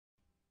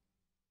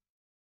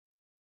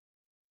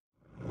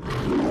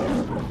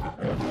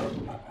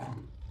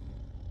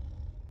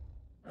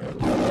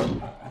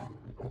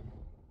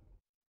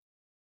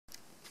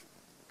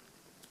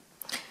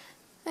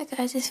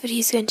Guys, this video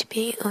is going to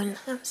be on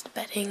hamster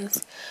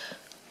beddings.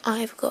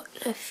 I've got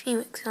a few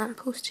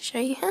examples to show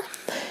you here.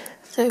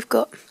 So we've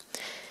got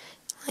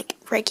like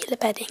regular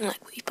bedding,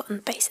 like what you put on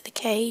the base of the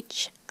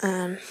cage,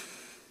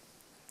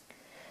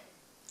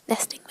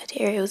 nesting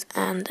materials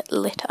and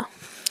litter.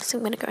 So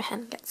I'm going to go ahead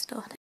and get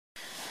started.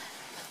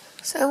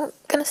 So I'm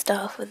going to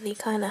start off with the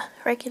kind of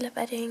regular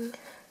bedding,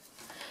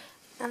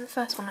 and the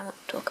first one I want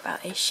to talk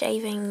about is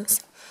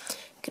shavings.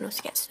 You can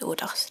also get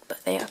sawdust,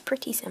 but they are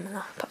pretty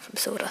similar, apart from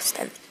sawdust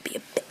tends to be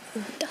a bit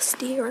more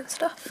dustier and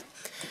stuff.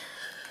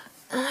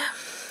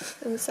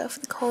 And so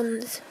for the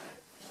cons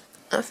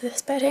of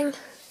this bedding,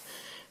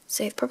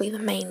 so probably the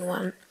main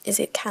one is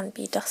it can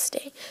be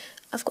dusty.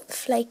 I've got the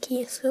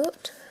flaky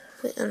sort,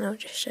 and I'll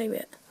just show you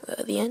it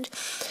at the end.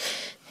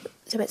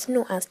 So it's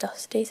not as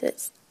dusty, so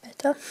it's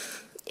better.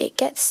 It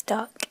gets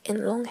stuck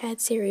in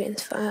long-haired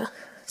Syrian's fur,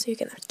 so you're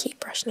going to have to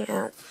keep brushing it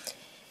out.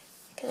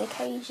 You can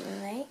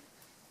occasionally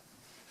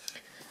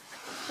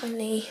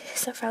only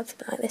suffer out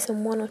something like this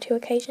on 1 or 2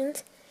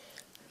 occasions.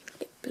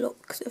 Get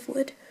blocks of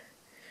wood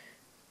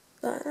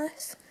like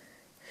this.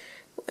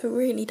 What I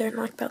really don't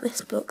like about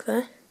this block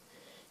though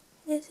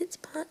is it's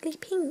partly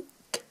pink.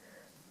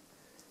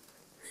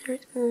 There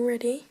it's more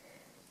already,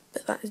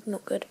 but that is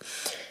not good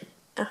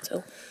at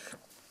all.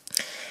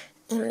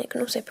 And it can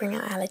also bring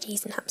out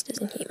allergies in hamsters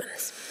and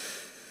humans.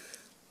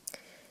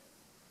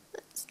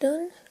 That's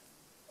done.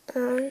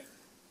 Now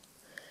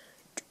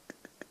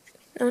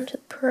on to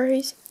the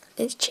pros.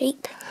 It's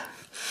cheap.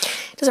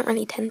 It doesn't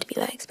really tend to be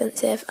that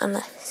expensive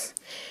unless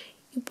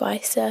you buy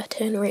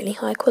certain really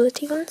high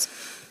quality ones.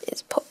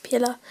 It's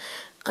popular.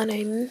 I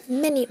know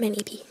many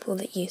people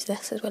that use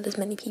this, as well as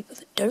many people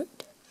that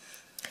don't.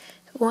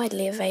 It's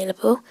widely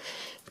available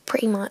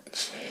pretty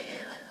much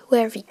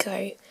wherever you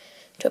go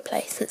to a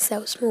place that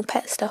sells small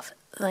pet stuff,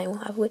 they will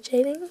have wood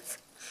shavings.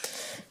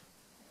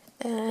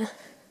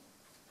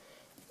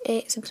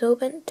 It's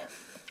absorbent.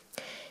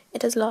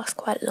 It does last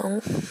quite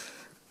long.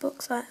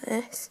 Books like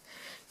this,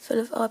 full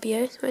of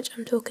Aubiose, which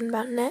I'm talking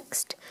about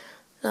next,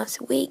 lasts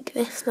a week.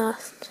 This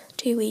lasts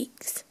 2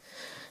 weeks,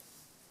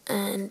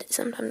 and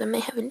sometimes I may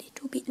have a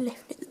little bit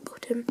left at the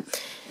bottom,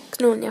 because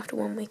normally after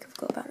 1 week I've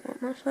got about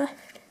that much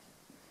left,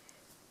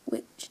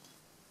 which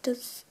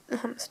does the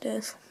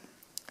hamsters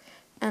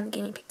and the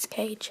guinea pig's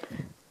cage.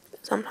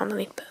 But sometimes I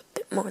need to put a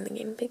bit more in the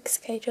guinea pig's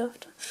cage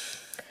after.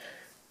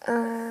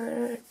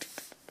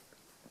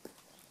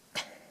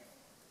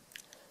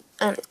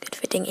 And it's good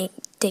for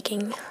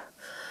digging.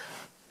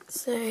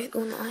 So the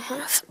one that I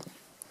have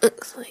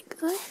looks like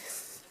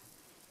this,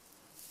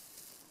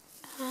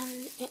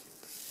 and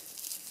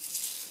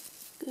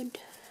it's good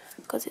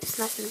because it's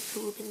nice and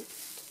absorbent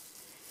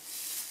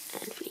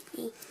and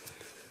fleeky.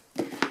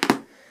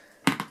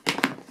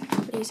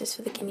 I use this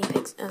for the guinea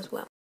pigs as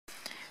well.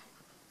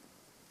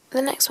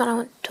 The next one I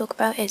want to talk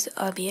about is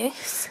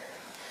Aubiose.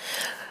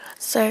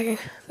 So,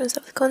 first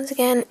up the cons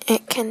again,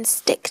 it can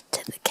stick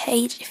to the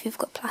cage if you've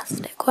got a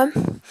plastic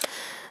one.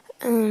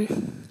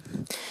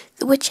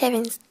 The wood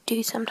shavings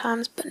do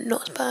sometimes, but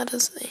not as bad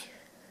as the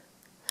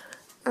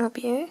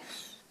Aubiose.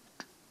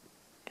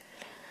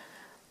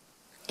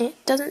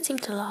 It doesn't seem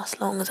to last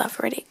long, as I've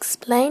already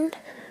explained.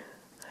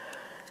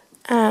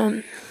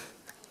 I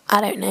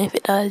don't know if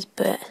it does,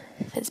 but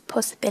there's a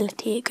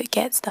possibility it could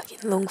get stuck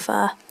in long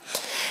fur.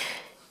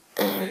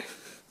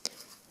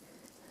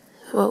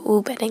 Well,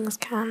 all beddings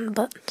can,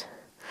 but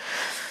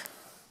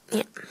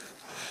yeah.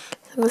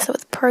 So I'm going to start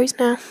with the pros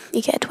now.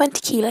 You get a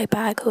 20 kilo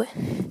bag for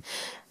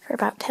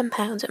about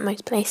 £10 at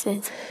most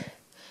places,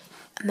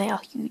 and they are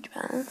huge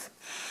bags.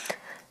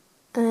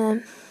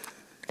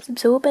 It's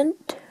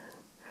absorbent.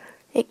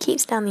 It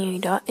keeps down the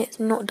odour. It's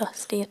not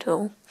dusty at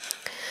all.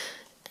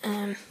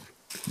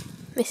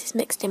 This is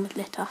mixed in with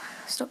litter.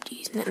 I stopped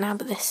using it now,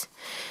 but this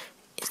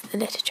is the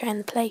litter tray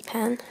and the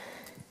playpen,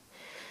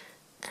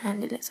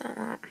 and it looks like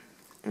that.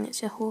 And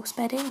it's your horse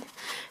bedding,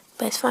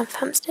 but it's fine for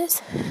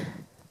hamsters.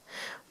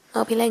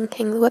 I'll be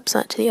linking the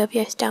website to the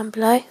Aubiose down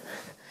below.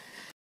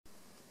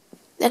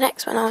 The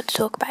next one I want to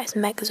talk about is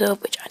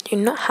Megazorb, which I do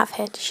not have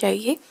here to show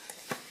you.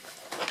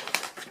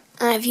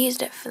 I've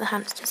used it for the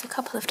hamsters a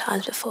couple of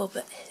times before,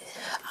 but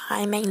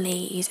I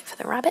mainly use it for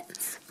the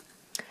rabbits.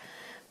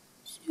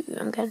 So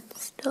I'm going to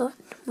start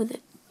with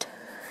it.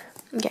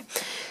 Okay,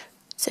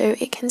 so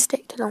it can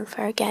stick to long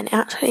fur again. It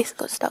actually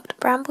got stuck to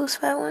Bramble's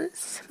fur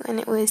once when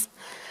it was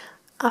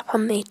up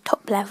on the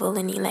top level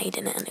and he laid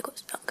in it and it got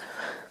stuck.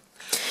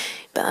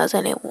 But that was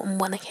only on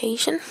 1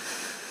 occasion.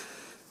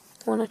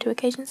 1 or 2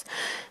 occasions.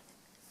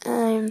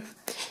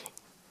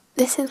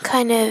 This is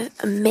kind of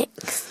a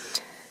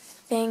mixed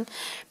thing,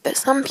 but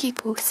some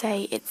people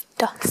say it's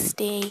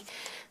dusty.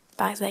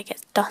 Bags say it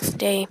gets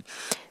dusty.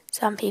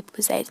 Some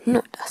people say it's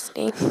not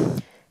dusty.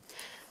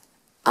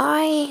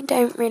 I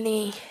don't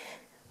really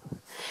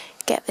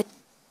get the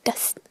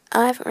dust.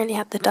 I haven't really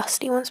had the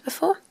dusty ones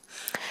before.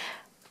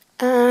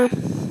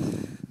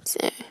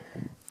 So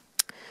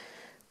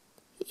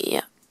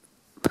yeah,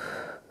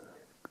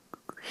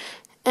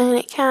 and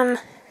it can,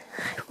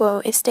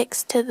 well, it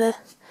sticks to the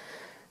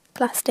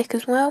plastic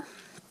as well,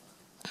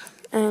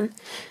 So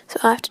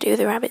all I have to do with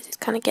the rabbits is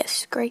kind of get a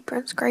scraper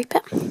and scrape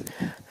it.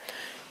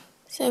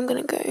 So I'm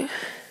going to go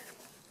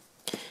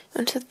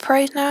onto the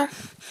pros now.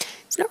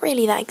 It's not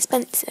really that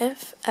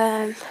expensive.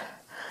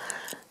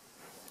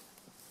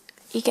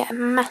 You get a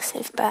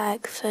massive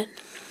bag for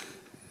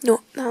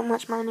not that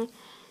much money.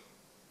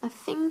 I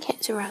think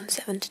it's around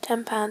 £7 to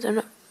 £10. I'm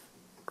not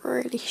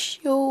really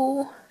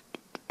sure.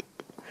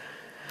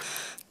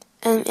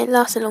 It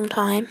lasts a long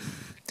time.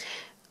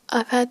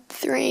 I've had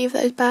 3 of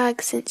those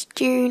bags since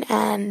June,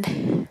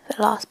 and the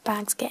last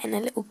bag's getting a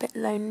little bit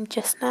low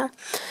just now.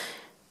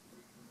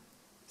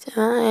 So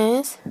that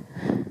is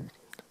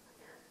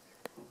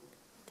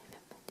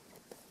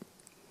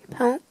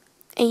about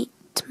 8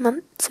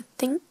 months, I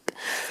think.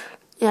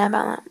 Yeah,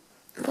 about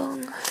that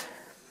long.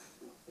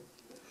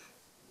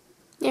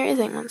 Yeah, it is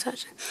 8 months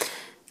actually.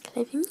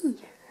 Clever me.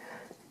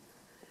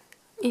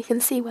 You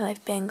can see where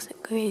they've been, so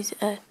it goes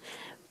a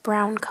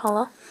brown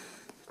colour.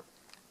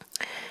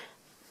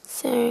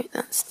 So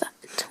that's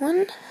that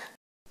one.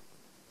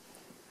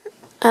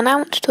 And I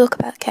want to talk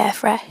about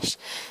Carefresh.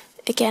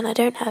 Again, I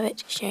don't have it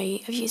to show you.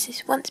 I've used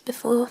this once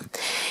before.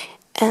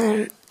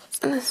 I'm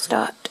going to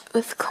start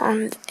with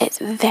cons. It's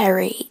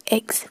very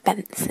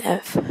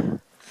expensive.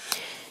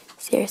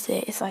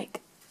 Seriously, it's like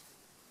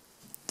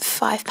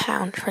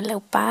 £5 for a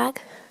little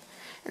bag.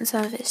 And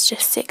some of it's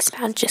just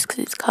 £6 just because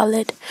it's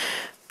coloured.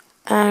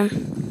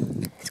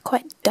 It's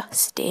quite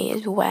dusty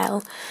as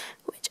well,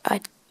 which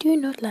I do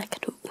not like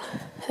at all.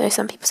 Though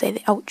some people say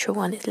the Ultra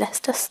one is less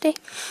dusty.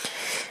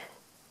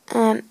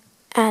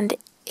 And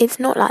it's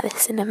not like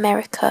this in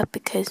America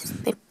because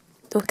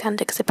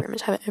Canada, because they pretty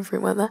much have it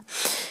everywhere there.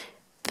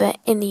 But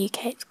in the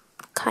UK it's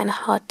kind of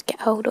hard to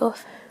get hold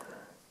of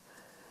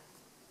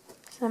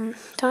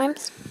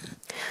sometimes.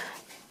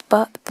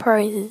 But the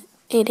pros is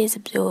it is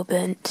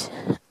absorbent,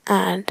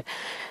 and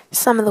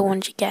some of the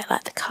ones you get,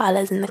 like the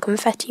colours and the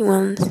confetti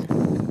ones,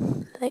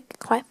 look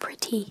quite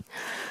pretty,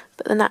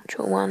 but the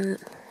natural one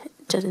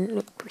doesn't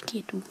look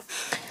pretty at all.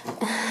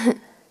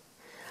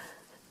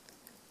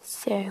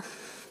 So,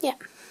 yeah.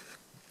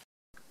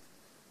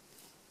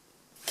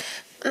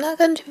 I'm now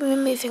going to be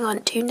moving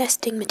on to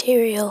nesting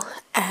material,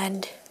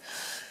 and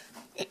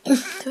the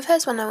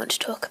first one I want to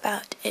talk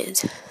about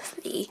is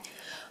the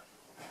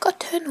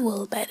cotton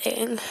wool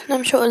bedding. And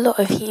I'm sure a lot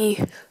of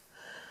you,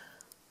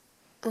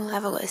 well, I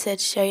haven't got this here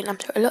to show you, and I'm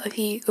sure a lot of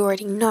you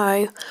already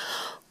know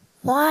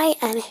why,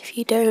 and if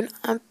you don't,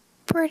 I'm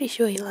pretty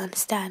sure you'll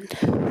understand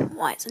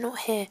why it's not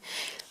here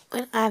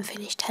when I'm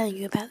finished telling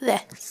you about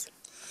this.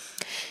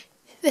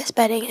 This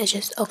bedding is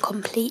just a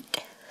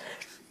complete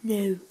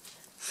no.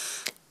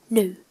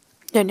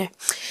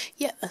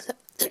 Yeah, that's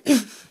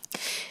it.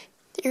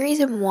 The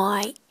reason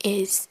why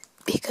is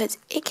because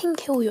it can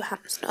kill your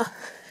hamster.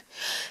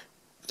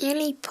 The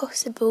only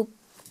possible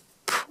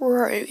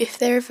pro, if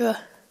there ever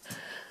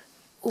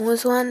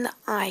was one that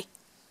I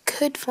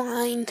could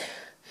find,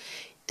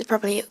 is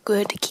probably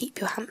good to keep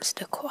your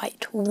hamster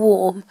quite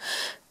warm.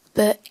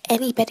 But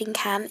any bedding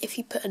can if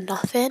you put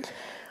enough in.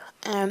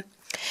 And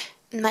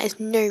that is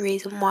no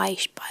reason why you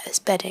should buy this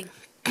bedding.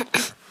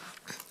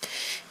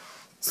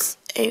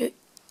 So,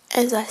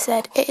 as I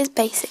said, it is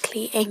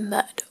basically a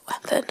murder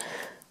weapon.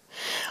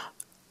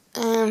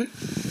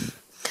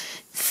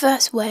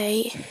 First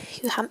way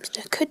your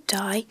hamster could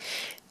die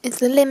is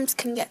the limbs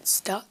can get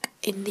stuck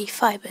in the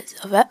fibres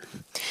of it,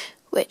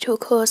 which will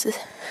cause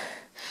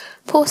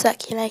poor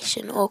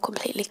circulation or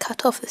completely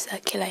cut off the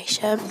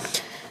circulation,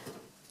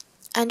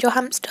 and your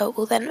hamster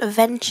will then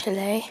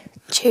eventually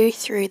chew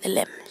through the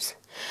limbs,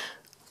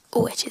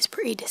 which is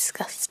pretty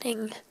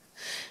disgusting.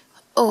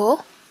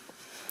 Or,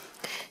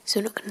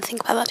 so we're not going to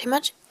think about that too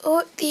much,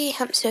 or the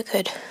hamster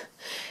could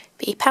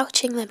be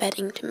pouching their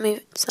bedding to move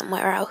it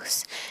somewhere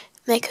else.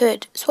 They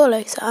could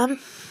swallow some,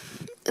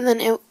 and then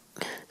it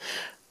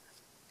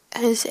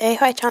has a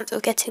high chance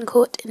of getting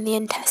caught in the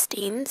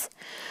intestines,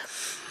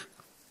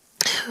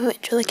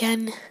 which will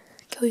again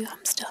kill your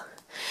hamster.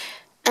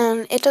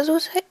 And it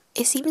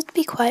seems to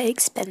be quite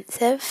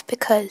expensive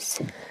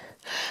because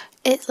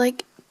it's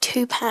like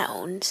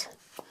 £2,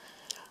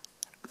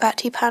 about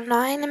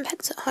 £2.09 in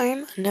Pets at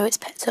Home. I know it's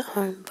Pets at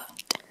Home, but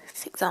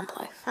it's the example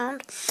I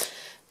found.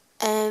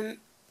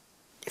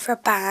 For a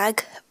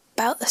bag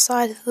about the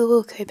size of the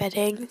Wilco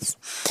beddings,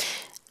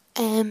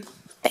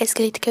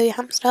 basically to kill your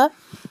hamster.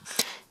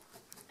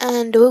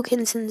 And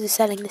Wilkinson's is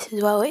selling this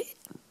as well,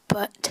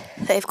 but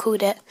they've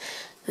called it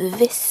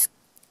viscose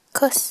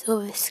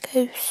or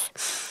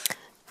viscose.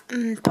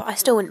 But I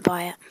still wouldn't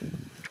buy it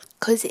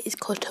because it is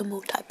cotton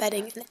wool type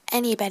bedding, and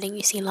any bedding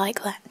you see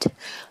like that,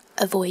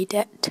 avoid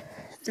it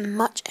as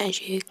much as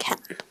you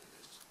can.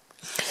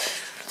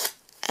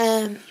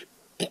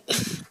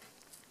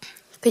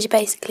 Because you're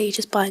basically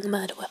just buying a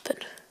murder weapon.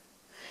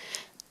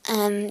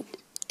 And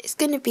it's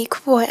going to be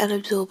quite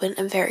unabsorbent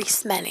and very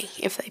smelly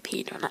if they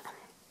peed on it.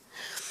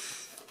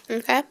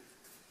 Okay?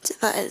 So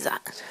that is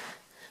that.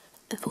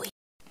 Avoid.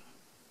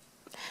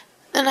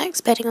 The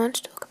next bedding I want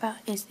to talk about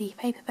is the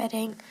paper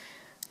bedding.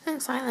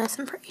 Looks like this.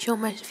 I'm pretty sure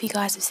most of you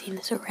guys have seen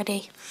this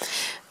already.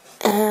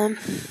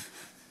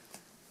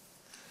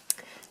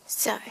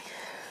 So,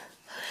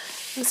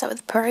 let's start with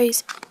the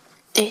pros.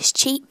 It's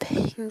cheap.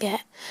 You can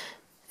get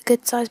a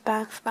good sized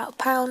bag for about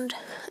 £1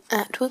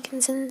 at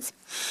Wilkinson's.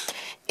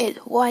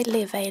 It's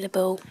widely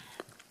available.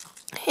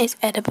 It's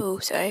edible,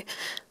 so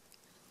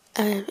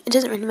it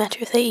doesn't really matter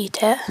if they eat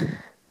it.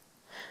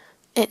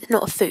 It's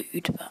not a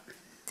food, but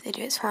if they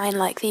do, it's fine.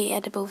 Like the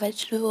edible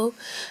vegetable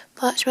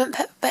parchment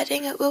pepper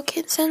bedding at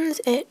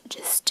Wilkinson's, it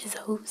just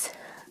dissolves.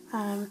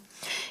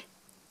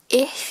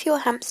 If your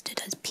hamster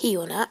does pee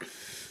on it,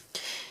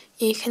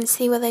 you can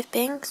see where they've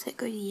been because it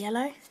goes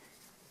yellow.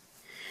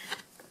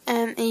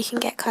 And you can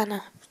get kind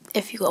of,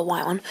 if you've got a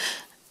white one,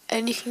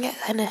 and you can get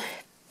kind of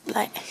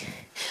like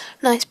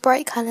nice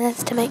bright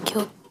colours to make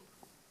your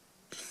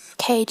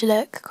cage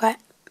look quite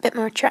a bit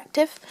more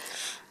attractive.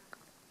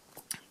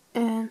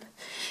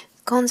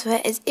 Cons of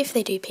it is if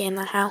they do pee in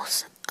the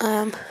house,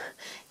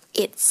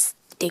 it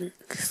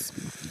stinks.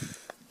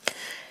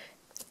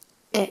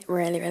 It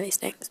really, really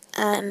stinks.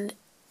 And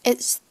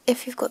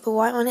if you've got the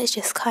white one, it's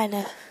just kind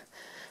of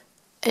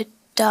a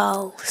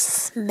dull,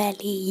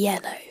 smelly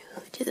yellow,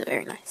 which isn't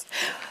very nice.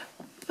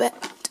 But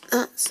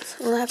that's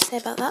all I have to say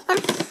about that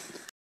one.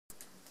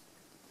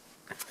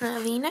 Now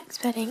the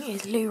next bedding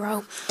is loo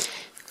roll.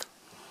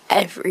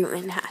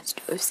 Everyone has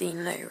to have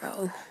seen loo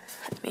roll.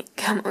 I mean,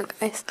 come on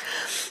guys.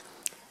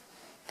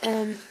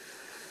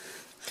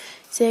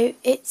 So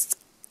it's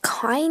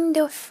kind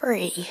of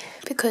free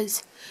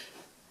because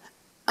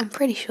I'm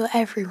pretty sure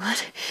everyone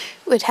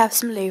would have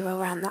some loo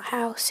roll around that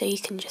house, so you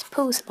can just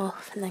pull some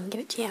off and then give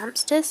it to your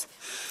hamsters.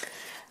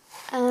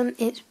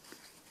 It's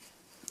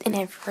in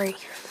every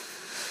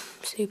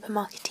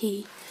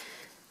supermarket-y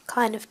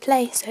kind of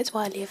place, so it's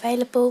widely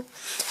available.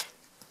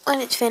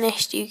 When it's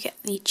finished, you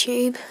get the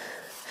tube,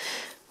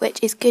 which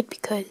is good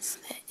because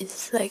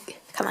it's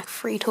like kind of like a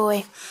free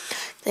toy.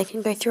 They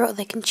can go through it or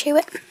they can chew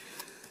it.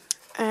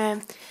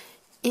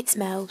 It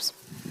smells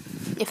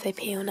if they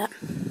pee on it.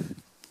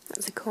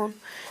 That's a con.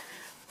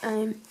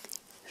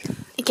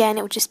 Again,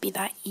 it will just be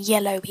that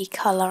yellowy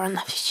colour,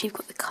 unless you've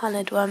got the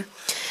coloured one.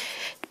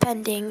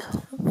 Depending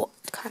what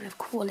kind of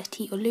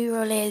quality your loo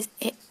roll is,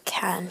 it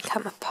can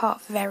come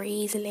apart very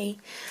easily.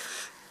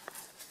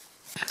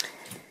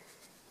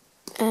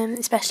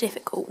 Especially if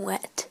it got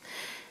wet.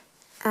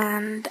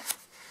 And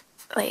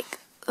like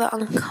the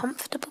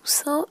uncomfortable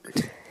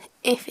sort,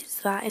 if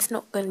it's that, it's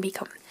not going to be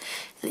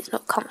and it's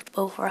not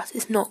comfortable for us,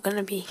 it's not going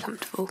to be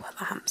comfortable for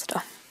the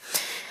hamster.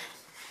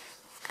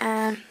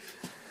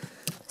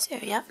 So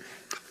yeah,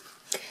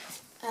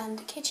 and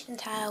the kitchen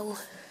towel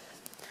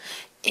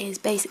is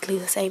basically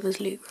the same as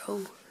loo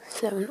roll,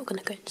 so I'm not going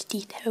to go into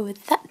detail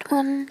with that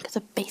one because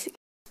I basically.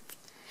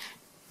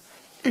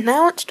 Now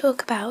I want to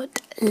talk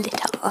about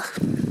litter.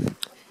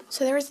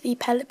 So there is the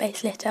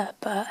pellet-based litter,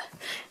 but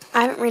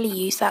I haven't really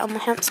used that on my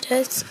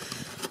hamsters.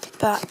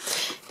 But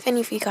if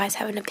any of you guys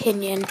have an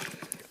opinion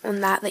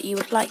on that you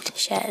would like to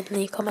share in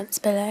the comments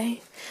below,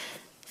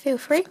 feel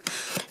free.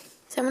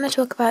 So I'm going to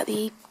talk about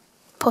the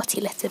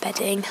Potty Litta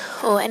bedding,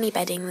 or any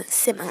bedding that's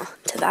similar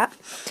to that.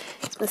 So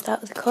I'm going to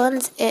start with the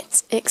cons.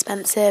 It's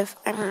expensive.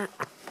 A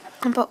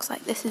box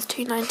like this is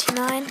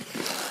 £2.99.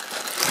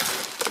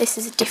 This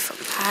is a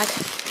different bag,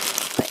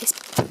 but it's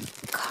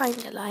kind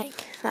of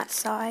like that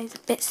size, a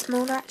bit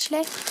smaller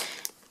actually,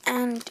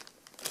 and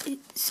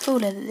it's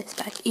smaller than this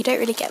bag. You don't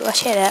really get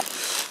much in it,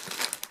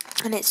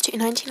 and it's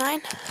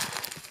 £2.99.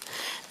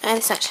 And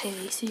it's actually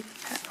the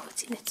Sophisticat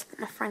Potty Litta that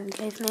my friend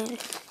gave me.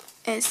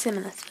 It's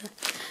similar to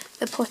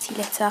the Potty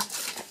Litta.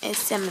 It's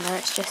similar,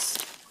 it's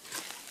just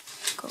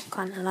got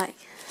kind of like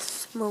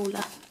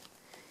smaller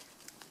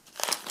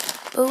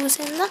balls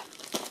in there.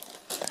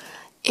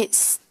 It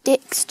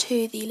sticks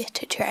to the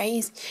litter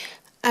trays,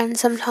 and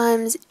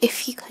sometimes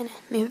if you kind of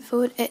move it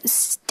forward, it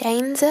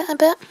stains it a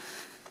bit.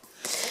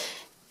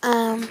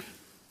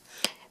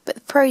 But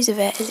the pros of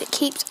it is it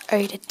keeps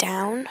odour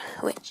down,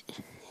 which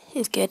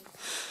is good.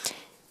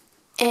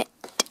 It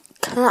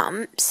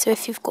clumps, so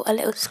if you've got a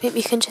little scoop,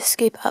 you can just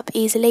scoop it up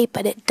easily,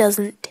 but it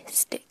doesn't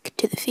stick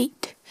to the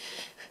feet,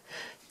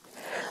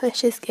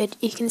 which is good.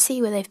 You can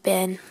see where they've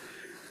been.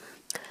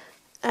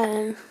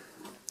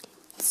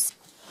 It's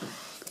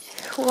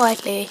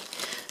widely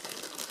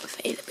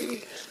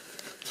available.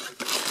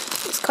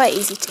 It's quite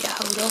easy to get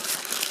hold of.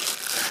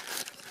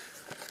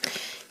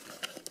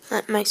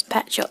 Like most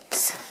pet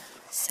shops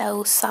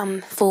sell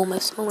some form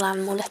of small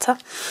animal litter.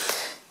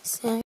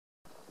 So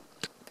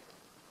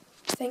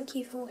thank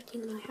you for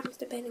watching my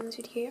hamster beddings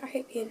video. I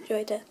hope you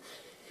enjoyed it.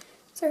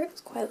 Sorry it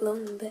was quite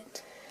long,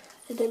 but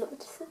I did a lot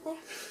to sit there.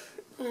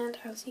 And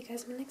I'll see you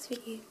guys in the next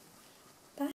video.